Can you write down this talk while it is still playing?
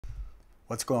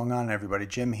What's going on, everybody?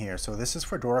 Jim here. So this is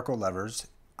for Dorico levers.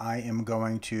 I am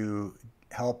going to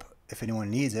help if anyone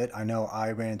needs it. I know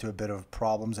I ran into a bit of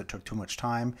problems. It took too much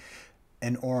time.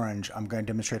 In orange, I'm going to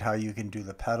demonstrate how you can do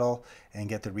the pedal and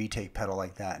get the retake pedal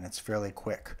like that, and it's fairly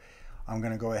quick. I'm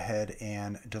going to go ahead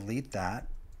and delete that.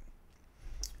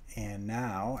 And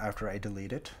now, after I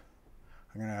delete it,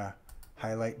 I'm going to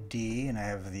highlight D, and I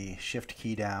have the shift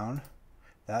key down.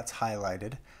 That's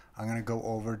highlighted. I'm going to go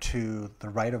over to the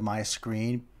right of my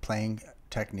screen, playing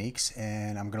techniques,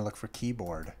 and I'm going to look for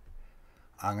keyboard.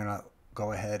 I'm going to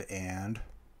go ahead and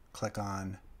click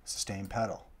on sustain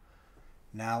pedal.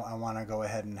 Now I want to go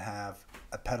ahead and have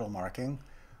a pedal marking.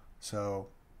 So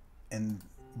in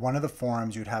one of the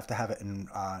forums, you'd have to have it in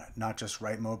not just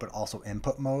write mode, but also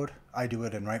input mode. I do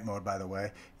it in write mode, by the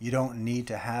way. You don't need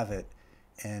to have it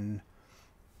in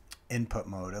input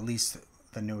mode, at least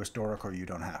the newest Dorico, you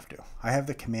don't have to. I have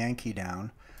the command key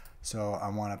down, so I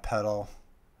want to pedal,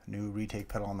 new retake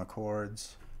pedal on the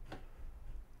chords.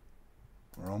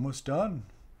 We're almost done.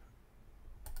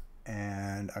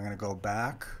 And I'm going to go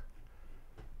back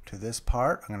to this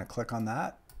part. I'm going to click on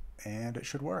that, and it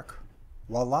should work.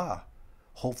 Voila.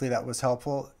 Hopefully that was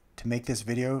helpful. To make this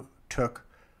video took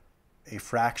a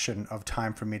fraction of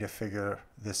time for me to figure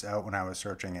this out when I was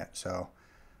searching it. So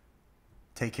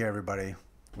take care, everybody.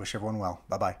 Wish everyone well.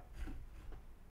 Bye-bye.